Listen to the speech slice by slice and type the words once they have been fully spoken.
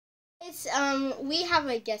Guys, we have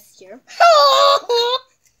a guest here.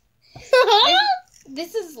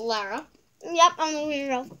 This is Lara. Yep, I'm a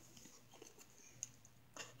weirdo.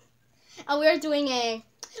 And we're doing a,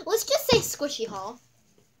 let's just say squishy haul.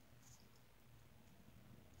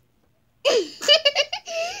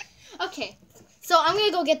 Okay, so I'm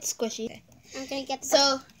gonna go get the squishy. I'm gonna get the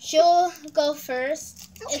So she'll go first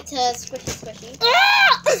into squishy.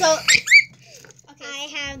 So, okay, I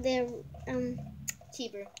have the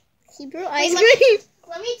Hebrew ice cream.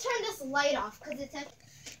 Let me turn this light off because it's a...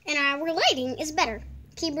 And our lighting is better.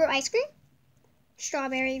 Hebrew ice cream,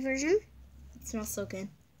 strawberry version. It smells so good.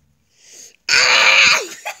 Ah!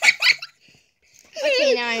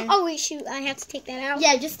 Okay, now Oh wait, shoot! I have to take that out.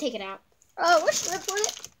 Yeah, just take it out. Oh, what should I put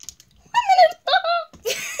it?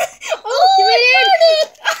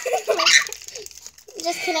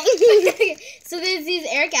 Just kidding. Okay, so there's these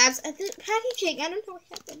air gaps at the packaging. I don't know what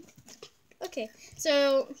happened. Okay,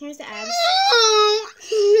 so here's the abs.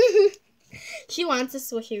 She wants a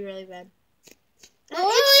swishy really bad.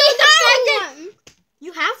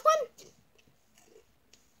 You have one?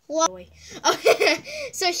 What? Okay,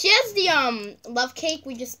 so she has the love cake.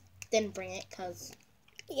 We just didn't bring it because.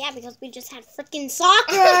 Yeah, because we just had freaking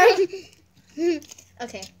soccer.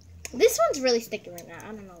 Okay, this one's really sticky right now. I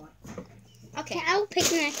don't know why. Okay, I'll pick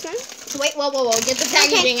the next one. Wait, whoa! Get the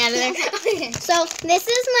packaging out of there. Okay. So this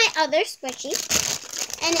is my other squishy,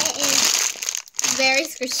 and it is Very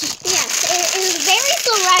squishy. yes, it is very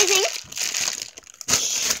slow rising.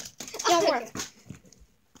 Don't worry.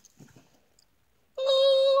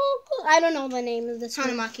 I don't know the name of this one.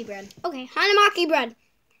 Hanamaki bread. Okay, Hanamaki bread.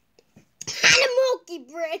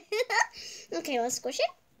 Hanamaki bread. Okay, let's squish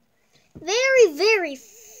it. Very, very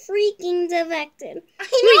freaking defected. I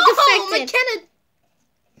know. Defected.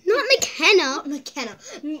 Not McKenna. McKenna.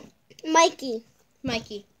 Mikey.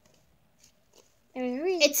 Mikey. It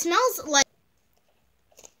It smells like.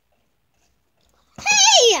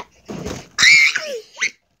 Hey!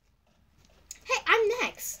 Hey, I'm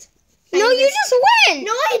next. No, you just went.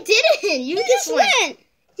 No, I didn't. You just went.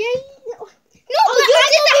 Yeah. No, Oh, but you I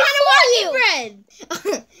did the go Hanamaki bread.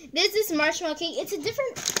 There's this marshmallow cake. It's a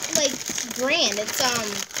different like brand. It's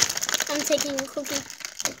I'm taking a cookie.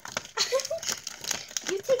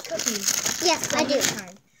 You take cookies. Yes, I do.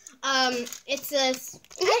 Time. It's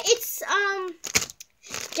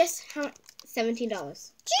guess how $17.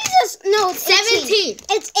 Jesus, no, it's 17.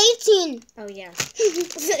 It's 18. Oh yeah.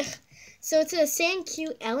 So it's a San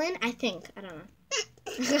Q Ellen, I think. I don't know.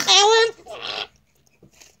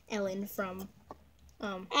 Ellen from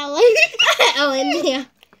Ellen. Ellen, yeah.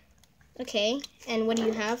 Okay, and what do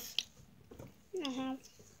you have? I have.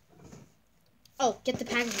 Oh, get the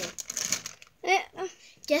packaging.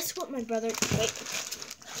 Guess what, my brother? Wait.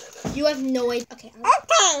 You have no idea. Okay.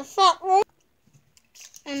 Okay, fuck.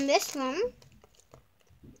 And this one,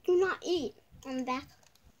 do not eat on the back.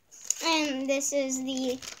 And this is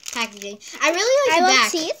the Packaging. I really like the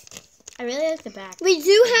back. teeth. I really like the back. We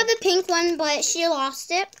do have the pink one, but she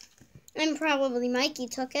lost it. And probably Mikey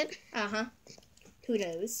took it. Uh-huh. Who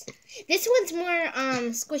knows? This one's more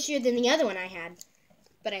squishier than the other one I had.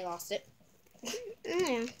 But I lost it.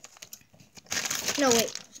 Yeah. No,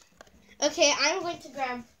 wait. Okay, I'm going to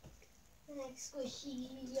grab the next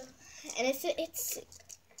squishy. And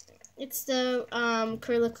it's the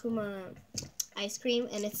Kurlakuma ice cream,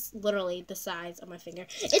 and it's literally the size of my finger.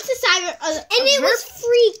 It's the size of And it was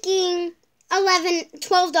freaking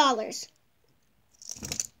 $12.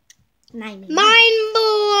 $9. Mind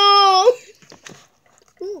blown!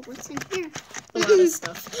 Ooh, what's in here? A lot of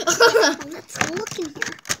stuff. Let's look in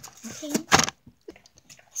here. Okay.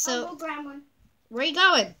 So, I'll go grab one. where are you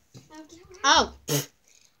going? Oh.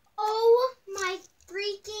 Oh my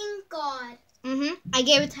freaking god. I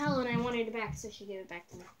gave it to Helen and I wanted it back, so she gave it back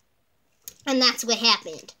to me. And that's what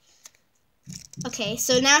happened. Okay,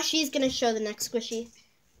 so now she's going to show the next squishy.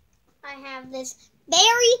 I have this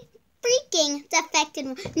very freaking defected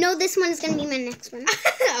one. No, this one is going to be my next one.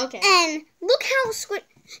 Okay. And look how this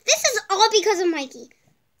is all because of Mikey.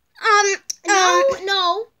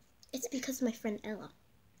 No. It's because of my friend Ella.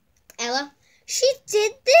 Ella? She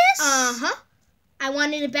did this? Uh-huh. I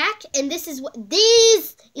wanted it back, and this is what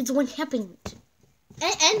happened.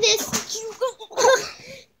 And this.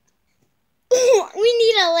 We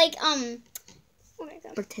need a, oh my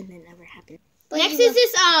god. Pretend that never happened. But Next is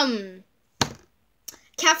this,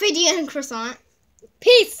 Cafe Dia croissant.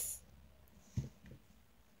 Peace.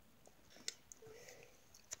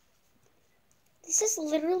 This is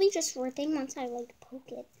literally just ripping once I,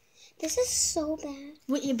 poke it. This is so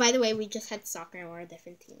bad. By the way, we just had soccer and we're a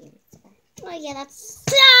different team. So. Oh, yeah, that's...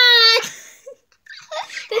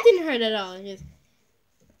 That didn't hurt at all. Just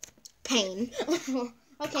pain.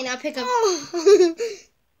 Okay, now pick up.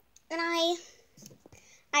 And I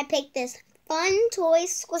picked this fun toy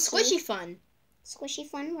Squishy fun. Squishy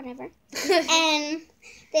fun, whatever. And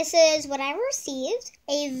this is what I received.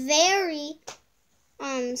 A very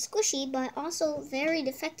squishy, but also very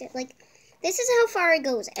defective. Like, this is how far it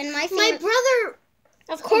goes. And my brother.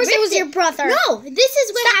 Of course, it was your brother. No, this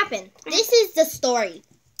is what happened. This is the story.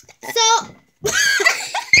 So,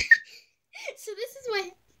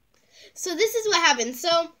 so this is what happened.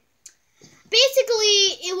 So,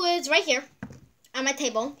 basically, it was right here on my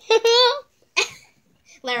table.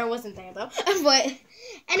 Lara wasn't there though, and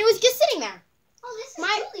it was just sitting there. Oh, this is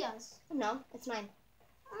Julia's. No, it's mine.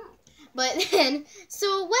 Oh. But then,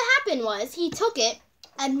 so what happened was he took it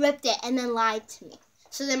and ripped it and then lied to me.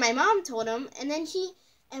 So then my mom told him, and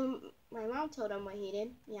my mom told him what he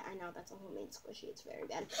did. Yeah, I know, that's a homemade squishy. It's very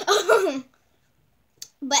bad.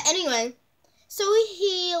 But anyway, so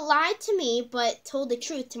he lied to me, but told the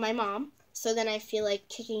truth to my mom. So then I feel like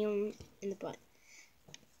kicking him in the butt.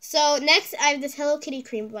 So next, I have this Hello Kitty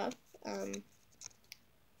cream puff. What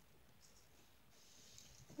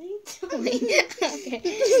are you doing? Okay.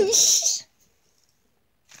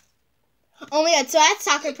 Oh my god, so I had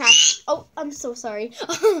soccer practice. Oh, I'm so sorry.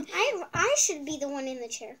 I should be the one in the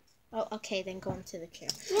chair. Oh, okay, then go into the chair.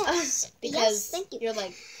 Yes. Because yes, thank you. You're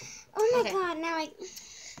like... Oh my god, now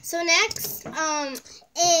So next, so at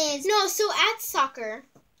soccer,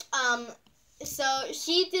 so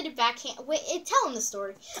she did a backhand. Wait, tell him the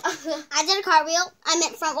story. I did a cartwheel. I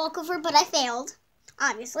meant front walkover, but I failed,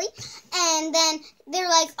 obviously. And then they're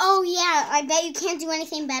like, "Oh yeah, I bet you can't do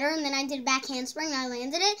anything better." And then I did a back handspring and I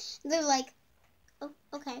landed it. They're like, "Oh,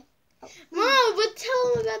 okay." Mom, but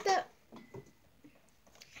tell him about that.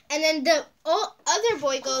 And then the other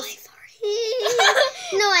boy goes, "Oh,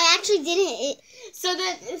 no, I actually didn't." So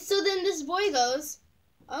then this boy goes,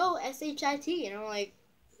 "Oh, shit," and I'm like,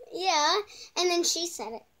 yeah, and then she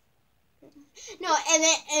said it. No, and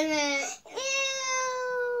then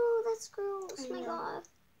ew, that's gross. Oh my god,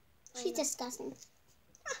 she's disgusting.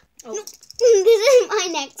 Oh. No, this is my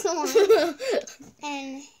next one,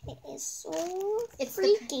 and it is so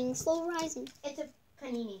freaking slow rising. It's a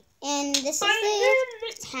panini, and this is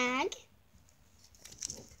the tag.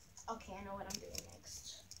 Okay, I know what I'm doing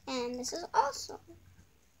next. And this is also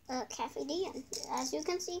a Cafe Dien, as you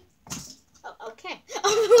can see. Oh, okay.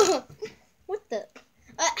 What the?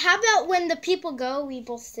 How about when the people go, we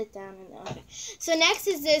both sit down and okay. So next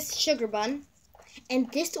is this sugar bun,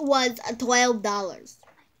 and this was $12.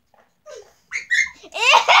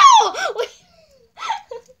 Ew!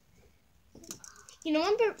 You know,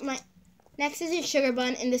 remember next is a sugar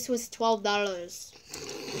bun, and this was $12.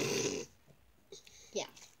 Yeah.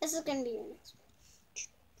 This is gonna be your next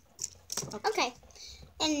one. Okay.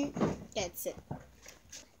 And that's it.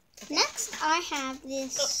 Next, I have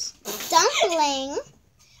this dumpling.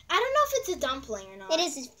 I don't know if it's a dumpling or not. It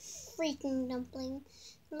is a freaking dumpling.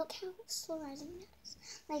 Look how slow rising that is.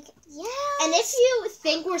 Like, yeah. And if you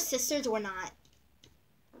think we're sisters, we're not.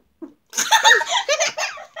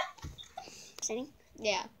 Kidding?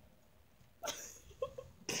 Yeah.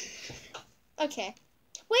 Okay.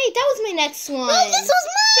 Wait, that was my next one. No, this was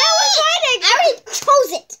mine. That was my next. I already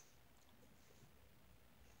chose it.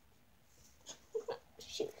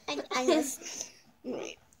 Shoot, I missed.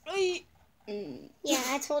 Yeah,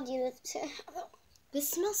 I told you to. This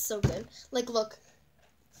smells so good. Like, look.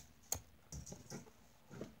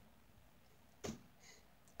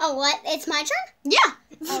 Oh, what? It's my turn? Yeah.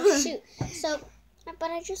 Oh, shoot. So,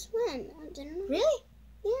 but I just won. Didn't I? Really?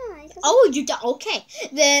 Yeah. Oh, you got okay.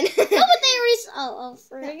 Then. No, but they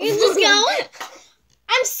already. You just go.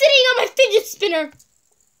 I'm sitting on my fidget spinner.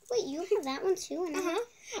 Wait, you have that one too?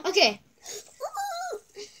 Okay.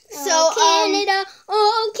 So, Canada,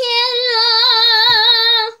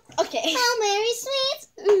 okay. Oh, Mary Sweets.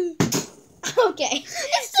 Okay.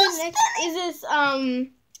 So next is this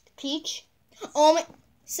peach. Oh my.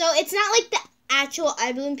 So it's not like the actual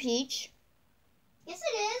eye bloom peach. Yes,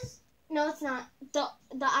 it is. No, it's not. The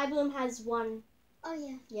eye bloom has one. Oh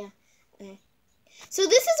yeah. Yeah. Okay. So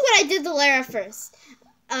this is what I did to Lara first.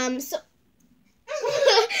 So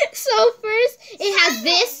so first it has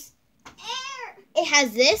this. It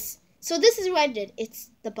has this. So this is what I did. It's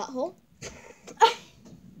the butthole.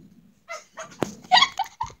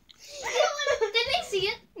 Did they see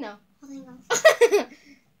it? No. Oh, thank God.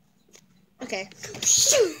 Okay.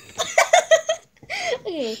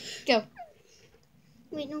 Okay, go.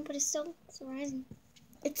 Wait, no, but it's still rising.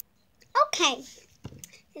 It's okay.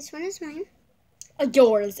 This one is mine.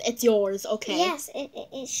 Yours. It's yours. Okay. Yes,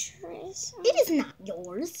 it sure is. It is not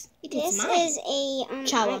yours. It is mine. This is a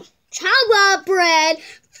Challah. Challah bread.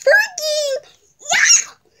 Freaky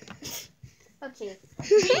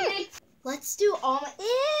watching. Let's do all my.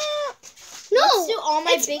 No, Let's do all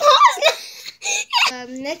my it's big. paused.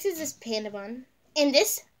 Next is this panda bun, and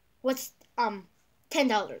this what's $10.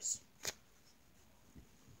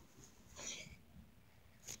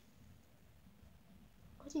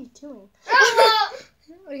 What are you doing?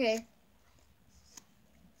 Okay.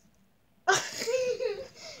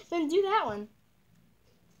 Then do that one.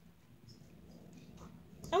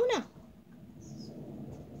 Oh no.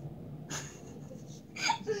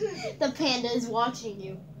 The panda is watching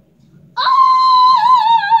you.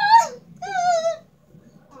 Oh,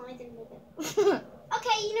 I didn't move it.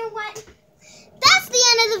 Okay, you know what? That's the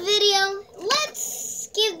end of the video. Let's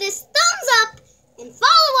give this thumbs up and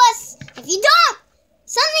follow us. If you don't,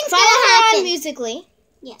 something's Follow gonna her happen. on Musically.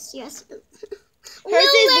 Yes. Hers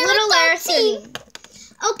is Little Lara 13.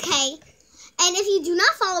 Okay. And if you do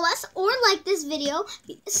not follow us or like this video,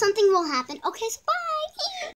 something will happen. Okay, so bye.